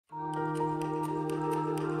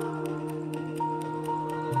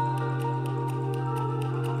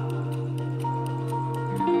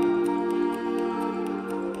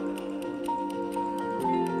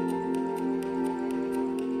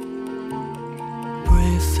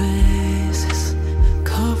faces,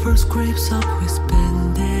 cover scrapes up with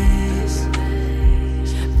band-aids,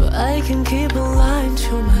 but I can keep on lying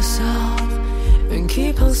to myself and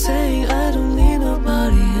keep on saying I don't need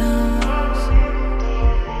nobody else.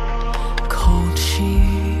 Cold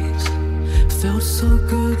sheets felt so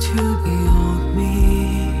good to be on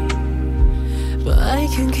me, but I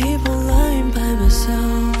can keep on lying by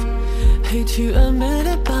myself. Hate to admit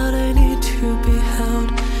it, but I need to be held,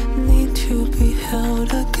 need to be held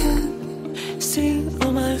again. Seeing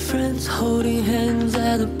all my friends holding hands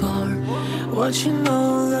at a bar, watching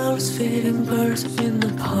all ours feeding birds in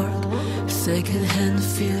the park. Second-hand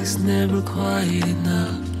feels never quite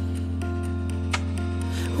enough.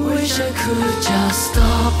 Wish I could just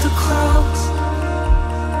stop the clocks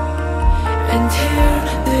and tear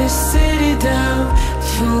this city down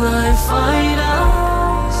till I find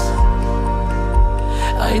us.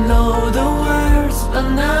 I know the words, but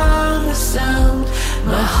not the sound.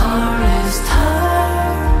 My heart is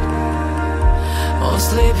tired of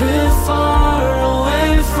sleeping far away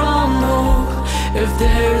from home. If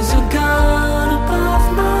there's a gun above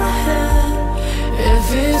my head, if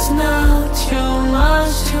it's not too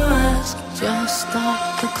much to ask, just stop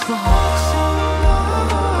the clocks.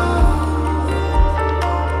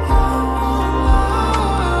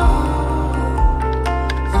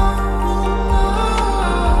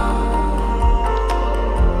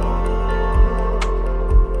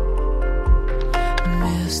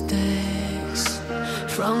 Mistakes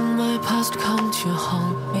from my past come to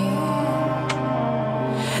haunt me.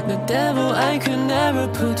 The devil I could never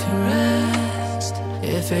put to rest.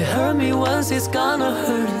 If it hurt me once, it's gonna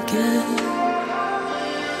hurt again.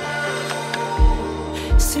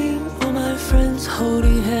 Seeing all my friends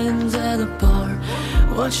holding hands at a bar,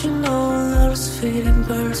 watching all ours feeding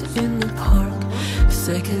birds in the park.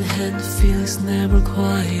 Second-hand feels never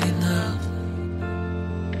quite enough.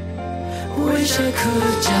 Wish I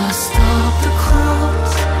could just stop the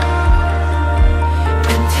clocks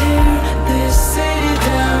and tear this city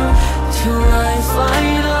down till I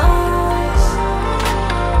find us.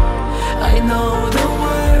 I know the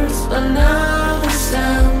words, but not the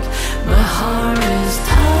sound. My heart is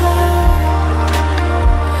tired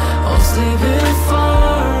of sleeping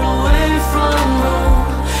far away from home.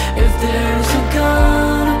 If there's a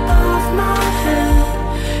gun above my head,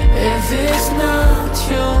 if it's not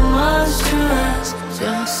too much to ask,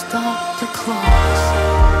 just stop the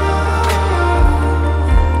clocks.